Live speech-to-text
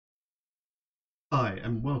Hi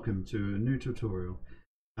and welcome to a new tutorial,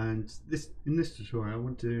 and in this tutorial I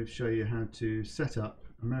want to show you how to set up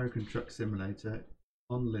American Truck Simulator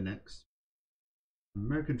on Linux.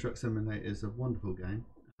 American Truck Simulator is a wonderful game,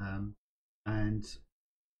 and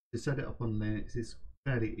to set it up on Linux is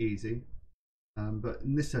fairly easy, but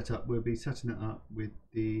in this setup we'll be setting it up with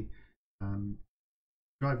the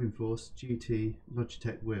Driving Force GT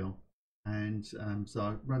Logitech wheel, and so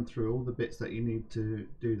I'll run through all the bits that you need to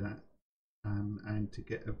do that. And to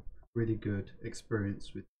get a really good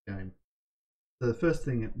experience with the game. So the first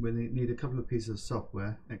thing, we need a couple of pieces of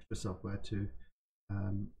software, extra software to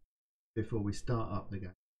before we start up the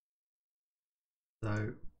game.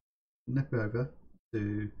 So nip over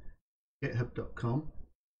to github.com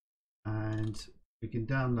and we can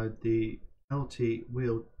download the LT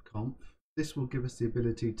wheel conf. This will give us the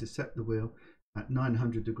ability to set the wheel at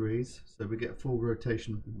 900 degrees, so we get full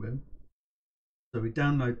rotation of the wheel. So we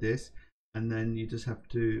download this, and then you just have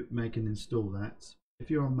to make and install that. If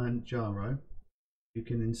you're on Manjaro, you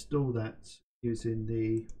can install that using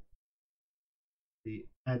the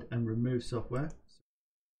add and remove software. So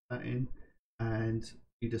put that in, and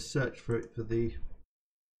you just search for it for the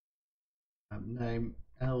name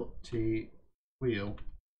LT wheel.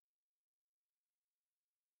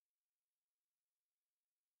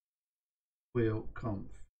 Conf.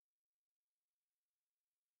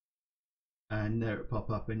 And there it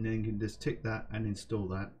pop up, and then you can just tick that and install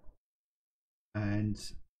that. And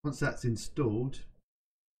once that's installed,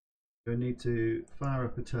 you'll need to fire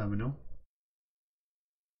up a terminal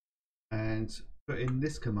and put in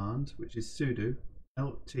this command, which is sudo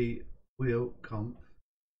lt wheel conf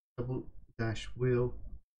 --wheel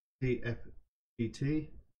DFGT,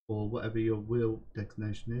 or whatever your wheel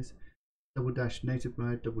designation is, -- native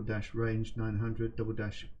mode, -- range 900,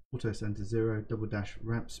 -- auto center 0, --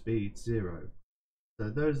 ramp speed 0. So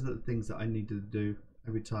those are the things that I need to do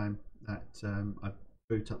every time that I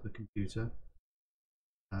boot up the computer.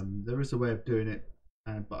 There is a way of doing it,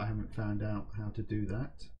 but I haven't found out how to do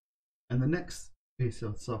that. And the next piece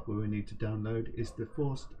of software we need to download is the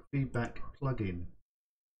forced feedback plugin,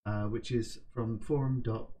 which is from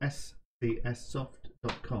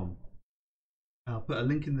forum.scssoft.com. I'll put a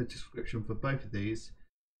link in the description for both of these,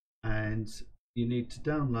 and you need to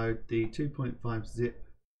download the 2.5 zip,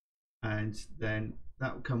 and then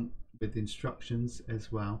that will come with instructions as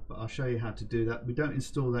well, but I'll show you how to do that. We don't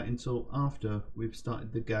install that until after we've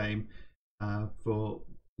started the game for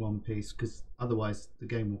one piece, because otherwise the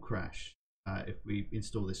game will crash if we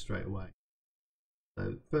install this straight away.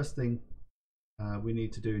 So first thing we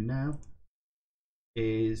need to do now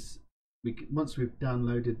is once we've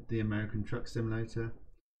downloaded the American Truck Simulator,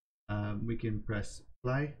 we can press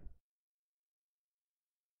play.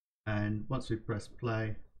 And once we press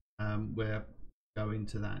play, we'll go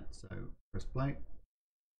into that. So press play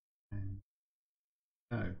and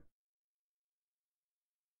go.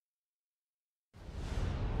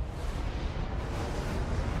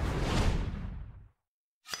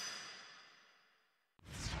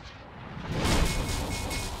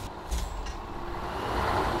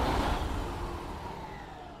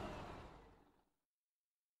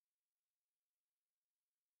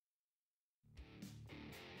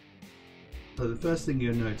 So the first thing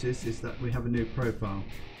you'll notice is that we have a new profile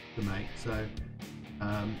to make. So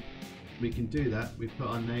we can do that. We put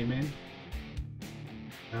our name in.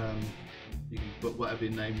 You can put whatever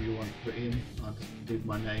name you want to put in. I'll just do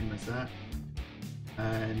my name as that.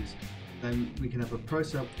 And then we can have a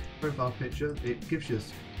profile picture. It gives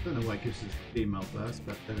us, I don't know why it gives us female first,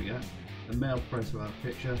 but there we go. A male profile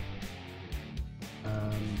picture.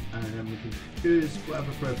 And then we can choose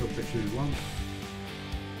whatever profile picture we want.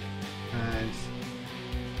 And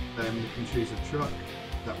then we can choose a truck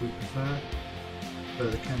that we prefer for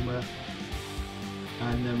the camera,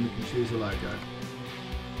 and then we can choose a logo.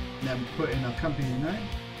 And then put in our company name,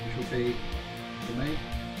 which will be for me.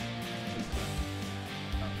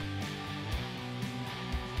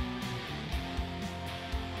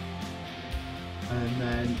 And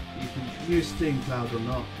then you can use Steam Cloud or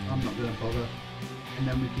not, I'm not going to bother. And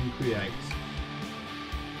then we can create.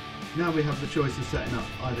 Now we have the choice of setting up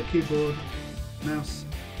either keyboard, mouse,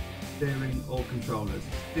 steering or controllers.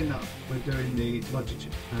 In that we're doing the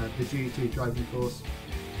GT Driving Force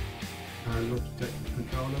Logitech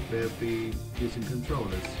controller. We'll be using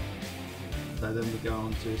controllers. So then we go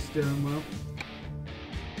on to steering wheel,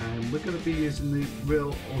 and we're going to be using the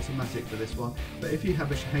real automatic for this one. But if you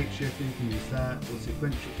have a H shift, you can use that, or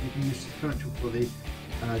sequential. You can use sequential for the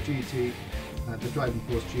GT, the Driving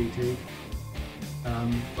Force GT.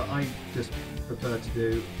 But I just prefer to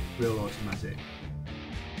do real automatic.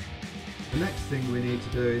 The next thing we need to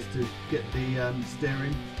do is to get the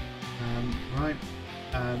steering right.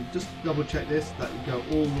 Just double check this, that you go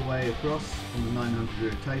all the way across on the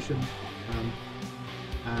 900 rotation,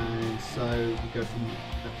 and so you go from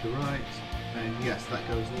left to right, and yes, that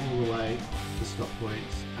goes all the way to stop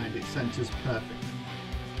points, and it centers perfect.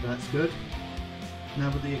 That's good.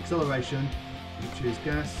 Now with the acceleration, you choose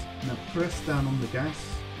gas. Now press down on the gas,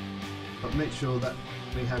 but make sure that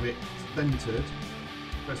we have it centered.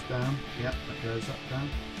 Press down, yep, that goes up, down.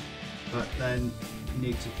 But then you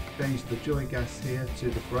need to change the joy gas here to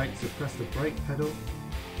the brake, so press the brake pedal.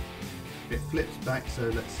 It flips back, so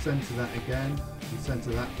let's center that again, and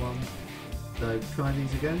center that one. So try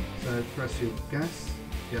these again, so press your gas,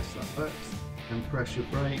 yes that works, and press your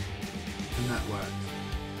brake, and that works.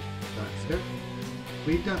 That's good.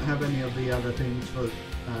 We don't have any of the other things for,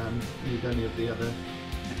 need any of the other,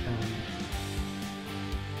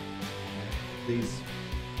 these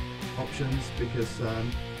options, because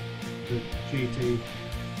the GT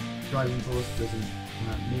driving force doesn't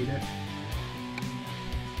need it.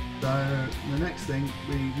 So the next thing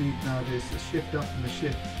we need now is a shift up and a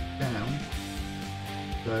shift down.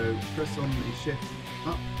 So press on the shift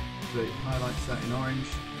up, so it highlights that in orange,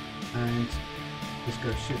 and just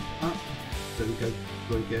go shift up, so we go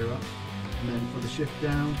joy gear up, and then for the shift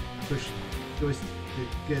down, push the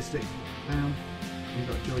gear stick down, you've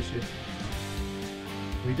got joy shift.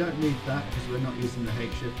 We don't need that because we're not using the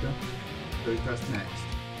H shifter, so we press next.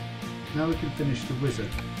 Now we can finish the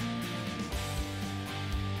wizard.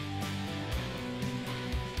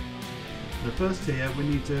 The first here, we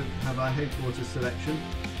need to have our headquarters selection.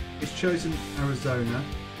 It's chosen Arizona,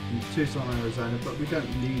 in Tucson, Arizona, but we don't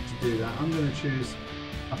need to do that. I'm going to choose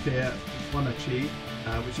up here Wenatchee,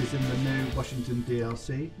 which is in the new Washington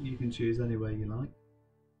DLC. You can choose anywhere you like,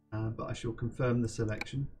 but I shall confirm the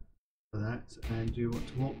selection for that. And you want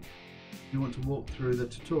to walk through the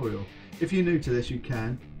tutorial. If you're new to this, you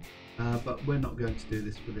can, but we're not going to do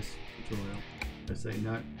this for this tutorial. Let's say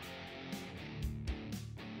no,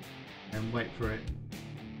 and wait for it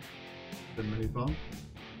to move on.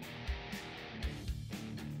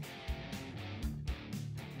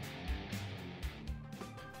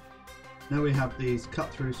 Now we have these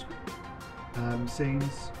cut through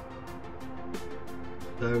scenes.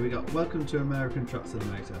 So we got welcome to American Truck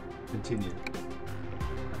Simulator. Continue.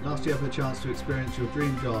 At last you have the chance to experience your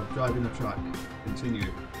dream job, driving a truck.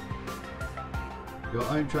 Continue. Your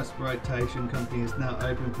own transportation company is now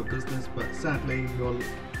open for business, but sadly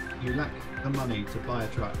you lack the money to buy a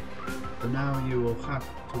truck. So now you will have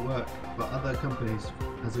to work for other companies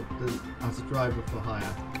as a driver for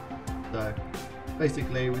hire. So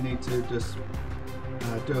basically we need to just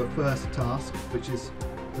do a first task, which is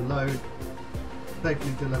to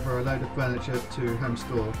safely deliver a load of furniture to Home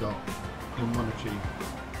Store Dock in Wenatchee.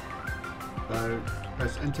 So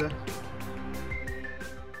press enter.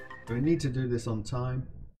 We need to do this on time,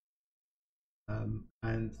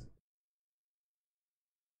 and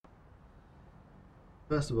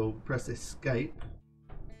first of all press escape,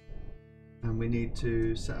 and we need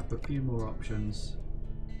to set up a few more options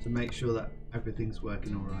to make sure that everything's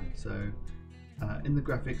working alright. So in the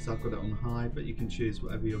graphics I've got it on high, but you can choose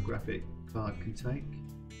whatever your graphic card can take.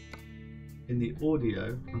 In the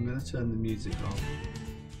audio I'm going to turn the music off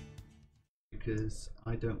because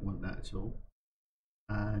I don't want that at all,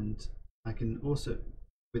 and I can also,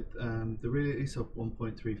 with the release of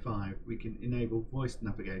 1.35, we can enable voice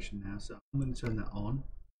navigation now, so I'm going to turn that on.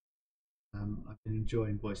 I've been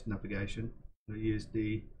enjoying voice navigation. I'm going to use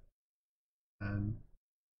the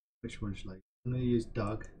which one should I use? I'm going to use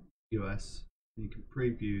Doug US, and you can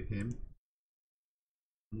preview him.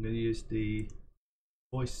 I'm going to use the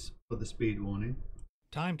voice for the speed warning.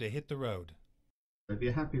 Time to hit the road. So if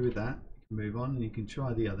you're happy with that, you can move on and you can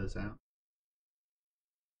try the others out.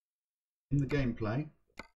 In the gameplay,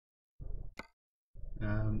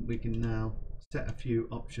 we can now set a few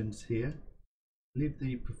options here. Leave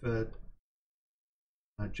the preferred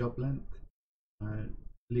job length,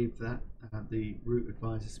 leave that, the route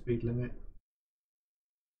advisor speed limit.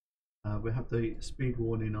 We have the speed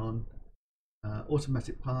warning on.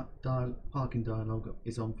 Automatic parking dialog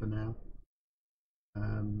is on for now.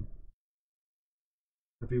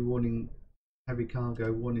 Heavy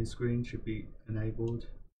cargo warning screen should be enabled.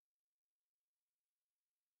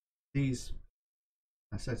 These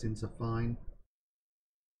settings are fine.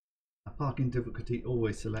 Parking difficulty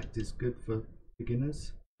always select is good for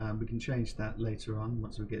beginners. We can change that later on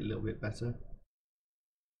once we get a little bit better.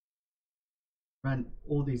 And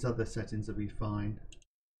all these other settings will be fine.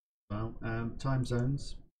 Well, time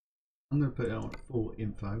zones, I'm going to put it on full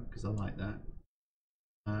info because I like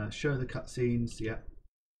that. Show the cutscenes, yeah,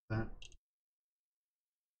 that.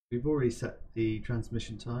 We've already set the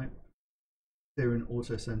transmission type. Steering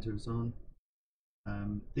auto center is on.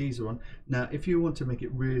 These are on. Now, if you want to make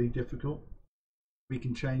it really difficult, we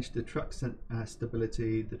can change the truck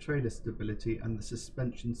stability, the trailer stability, and the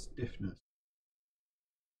suspension stiffness.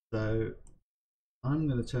 So I'm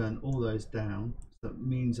going to turn all those down. So that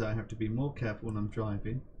means I have to be more careful when I'm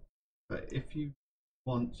driving. But if you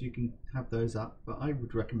want, you can have those up. But I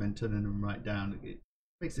would recommend turning them right down. It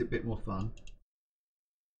makes it a bit more fun.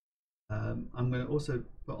 I'm going to also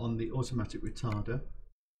put on the automatic retarder,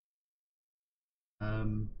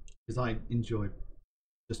 because I enjoy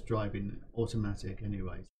just driving automatic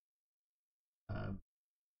anyways,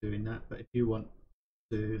 doing that. But if you want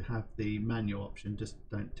to have the manual option, just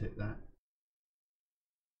don't tick that.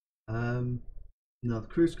 Now the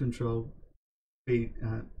cruise control speed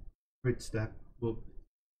grid step, will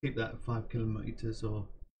keep that at 5 kilometers or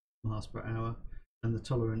miles per hour, and the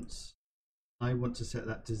tolerance, I want to set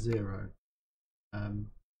that to 0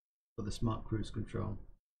 for the smart cruise control.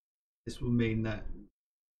 This will mean that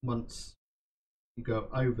once you go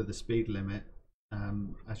over the speed limit,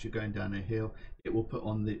 as you're going down a hill, it will put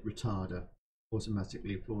on the retarder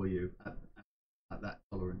automatically for you at that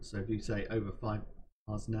tolerance. So if you say over 5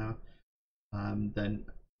 miles an hour, then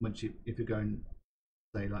once if you're going,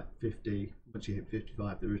 say, like 50, once you hit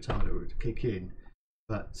 55, the retarder would kick in.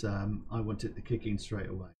 But I want it to kick in straight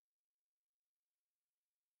away.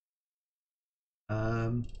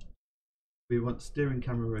 We want steering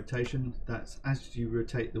camera rotation. That's as you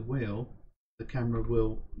rotate the wheel, the camera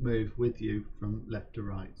will move with you from left to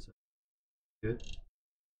right. So good.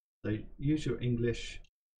 So use your English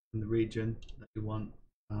in the region that you want.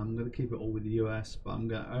 I'm going to keep it all with the US, but I'm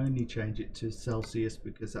going to only change it to Celsius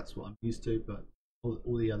because that's what I'm used to. But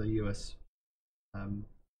all the other US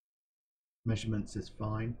measurements is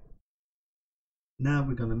fine. Now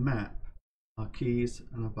we're going to map our keys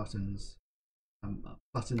and our buttons.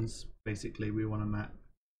 Buttons, basically, we want to map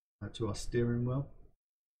to our steering wheel.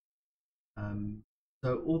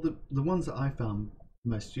 So all the ones that I found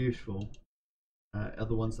most useful are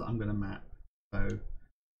the ones that I'm going to map. So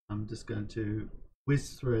I'm just going to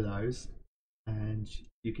whiz through those, and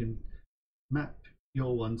you can map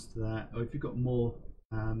your ones to that, or if you've got more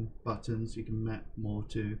buttons, you can map more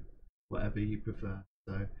to whatever you prefer.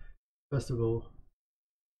 So first of all,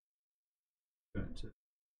 going to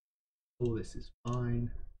all this is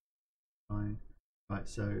fine. Right,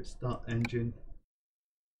 so start engine,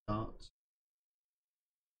 start,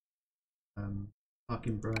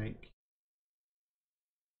 parking brake,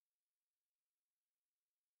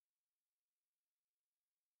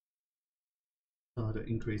 starter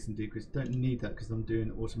increase and decrease. Don't need that because I'm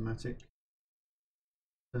doing automatic.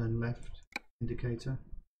 Turn left indicator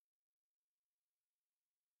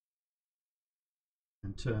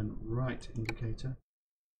and turn right indicator.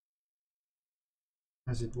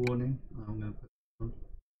 Hazard warning, I'm going to put on.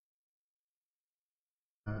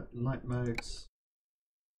 Light modes,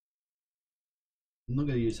 I'm not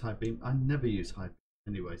going to use high beam. I never use high beam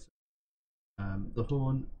anyways. The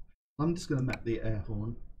horn, I'm just going to map the air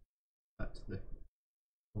horn. Back to the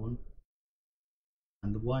horn.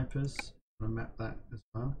 And the wipers, I'm going to map that as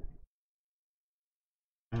well.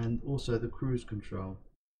 And also the cruise control.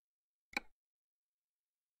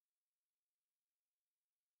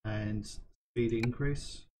 And speed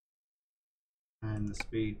increase. And the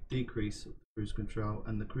speed decrease of the cruise control.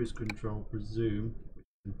 And the cruise control resume, which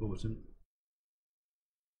is important.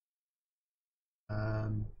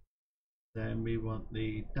 Then we want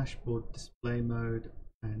the dashboard display mode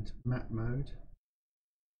and map mode.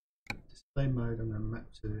 Display mode, I'm going to map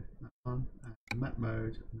to that one, and map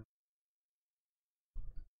mode.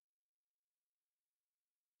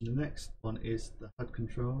 The next one is the HUD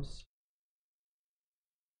controls,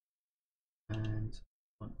 and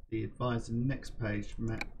I want the advisor next page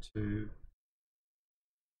map to,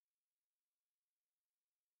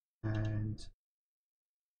 and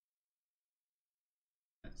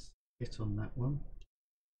let's hit on that one.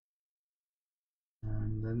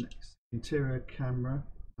 And the next interior camera,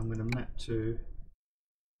 I'm going to map to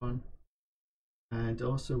one, and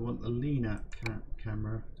also want the lean out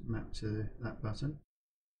camera to map to that button.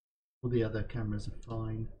 All the other cameras are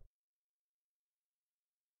fine.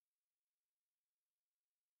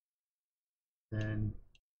 Then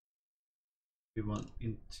we want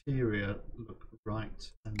interior look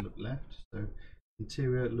right and look left. So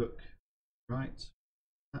interior look right,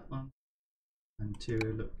 that one, and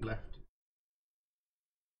interior look left.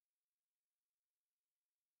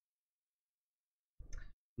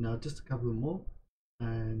 Now just a couple more,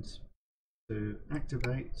 and to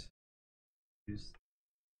activate, use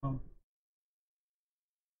on,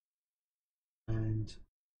 and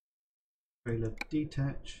trailer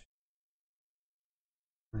detach,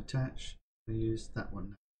 attach, and use that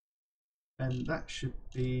one. And that should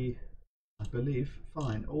be, I believe,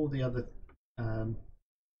 fine. All the other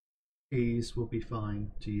keys will be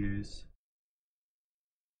fine to use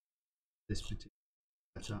this particular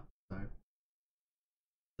setup.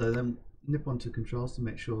 So then nip onto controls to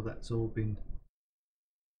make sure that's all been,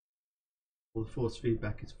 all the force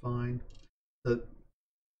feedback is fine. So to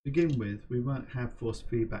begin with, we won't have force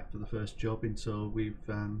feedback for the first job until we've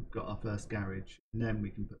got our first garage, and then we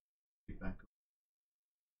can put feedback on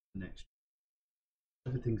the next.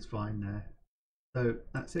 Everything's fine there. So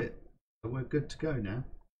that's it. So we're good to go now.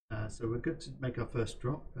 So we're good to make our first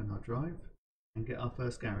drop and our drive and get our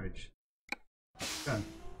first garage. Go.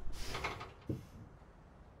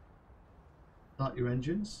 Start your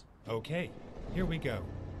engines. Okay, here we go.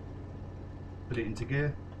 Put it into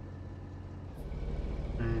gear.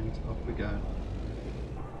 And off we go.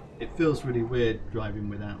 It feels really weird driving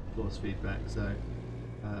without force feedback, so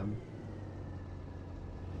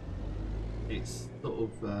it's sort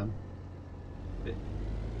of a bit,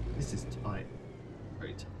 this is tight,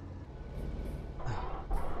 very tight.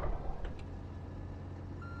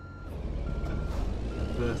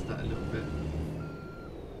 Burst that a little bit.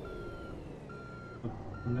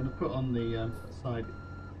 I'm going to put on the side,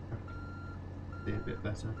 see a bit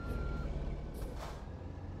better.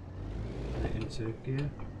 Put it into gear.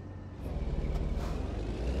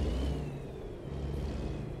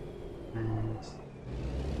 And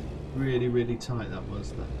really tight that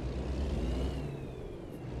was that.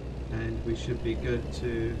 And we should be good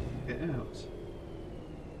to get out.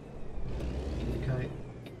 Indicate.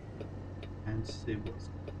 And see what's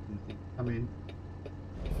coming.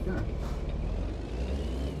 Go.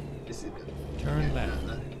 This is good. Turn left.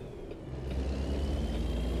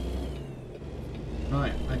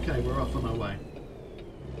 Right, okay, we're off on our way.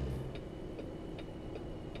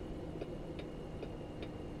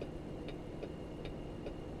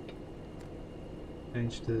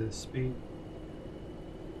 Change to speed.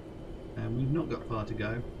 And we've not got far to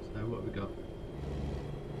go, so what have we got?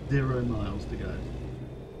 0 miles to go.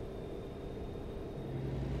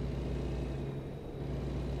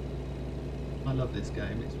 I love this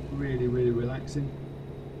game, it's really relaxing.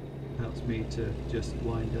 Helps me to just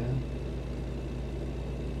wind down.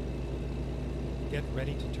 Get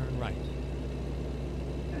ready to turn right.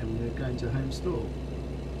 And we're going to home store.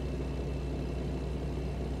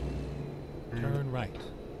 And Turn right.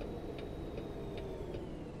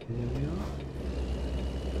 here we are.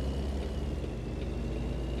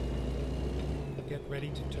 Get ready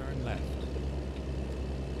to turn left.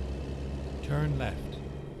 Turn left.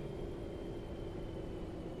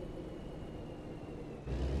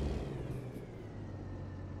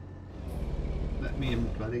 Let me in,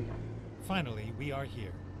 buddy. Finally, we are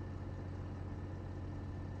here.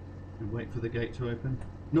 And wait for the gate to open.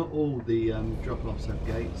 Not all the drop-offs have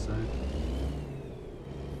gates, so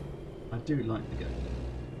I do like the gate.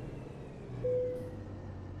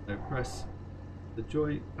 So press the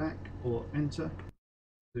joy back or enter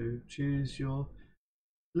to choose your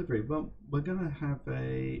delivery. Well, we're going to have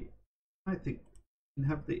a, I think, you can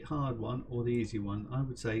have the hard one or the easy one. I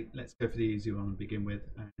would say let's go for the easy one to begin with,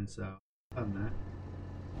 and so I've done that.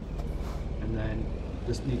 And then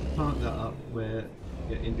just need to park that up where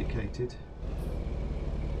you're indicated.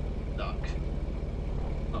 Duck.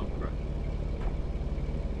 Oh crap.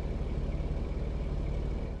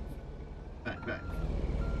 Back.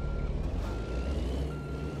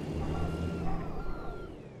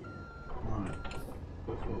 Right.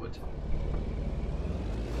 Go forward.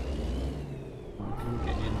 Right, can we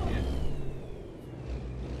get in here?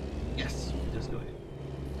 Yes, we just got it.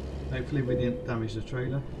 Hopefully we didn't damage the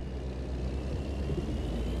trailer.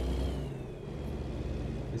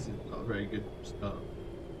 This is not a very good start.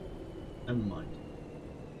 Never mind.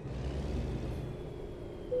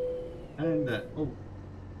 And oh,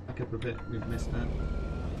 back up a bit, we've missed that.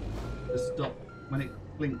 Just stop. When it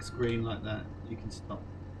blinks green like that, you can stop.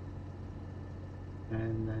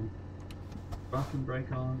 And then parking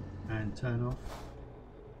brake on and turn off.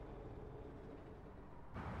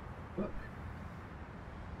 Look.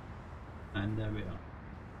 And there we are.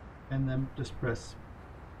 And then just press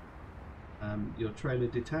your trailer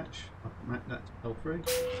detach. I'll map that to L3.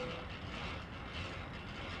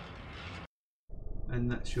 And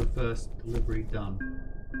that's your first delivery done.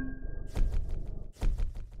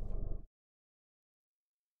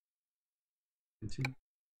 Continue.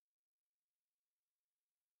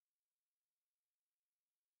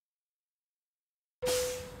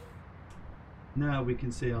 Now we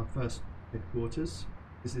can see our first headquarters.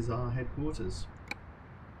 This is our headquarters.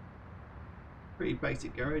 Pretty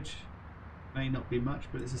basic garage. may not be much,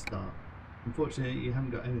 but it's a start. Unfortunately, you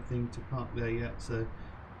haven't got anything to park there yet, so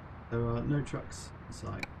there are no trucks in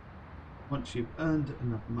sight. Once you've earned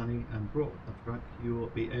enough money and brought a truck, you will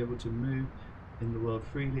be able to move in the world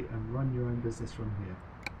freely and run your own business from here.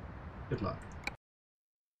 Good luck.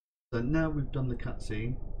 So now we've done the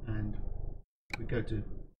cutscene, and if we go to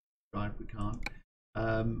drive, we can't.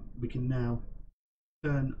 We can now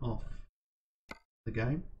turn off the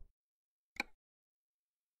game,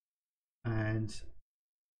 and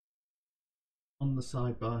on the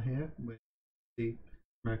sidebar here with the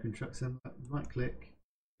American Truck Sim, right click,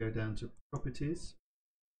 go down to properties,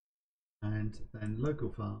 and then local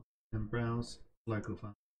file, then browse local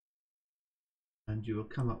file, and you will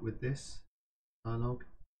come up with this dialog,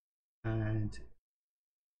 and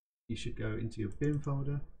you should go into your bin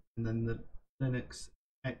folder and then the Linux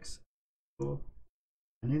X4,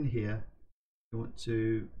 and in here you want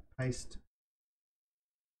to paste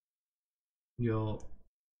your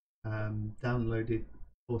downloaded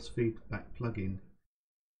force feedback plugin.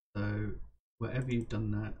 So wherever you've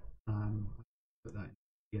done that, put that in.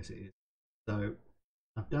 Yes, it is. So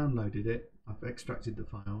I've downloaded it, I've extracted the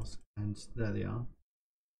files, and there they are,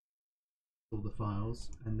 all the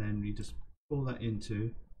files, and then you just pull that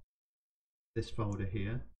into this folder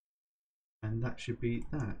here, and that should be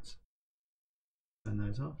that. Turn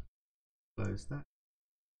those off, close that,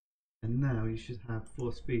 and now you should have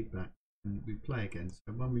force feedback, and we play again.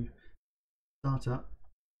 So when we start up,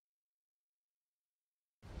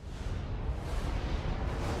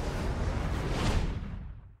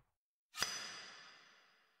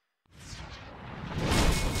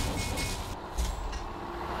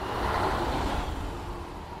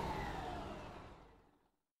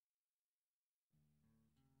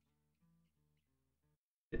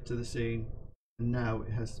 get to the scene, and now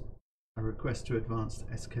it has a request to advanced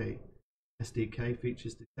SDK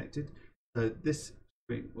features detected. So this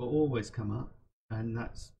screen will always come up, and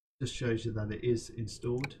that just shows you that it is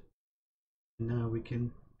installed. And now we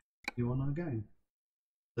can continue on our game.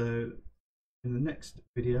 So in the next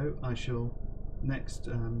video, we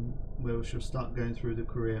shall start going through the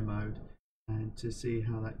career mode and to see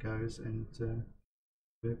how that goes, and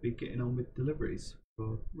we'll be getting on with deliveries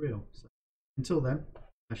for real. So until then,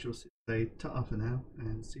 I shall say ta-ta for now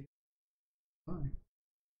and see you. Bye.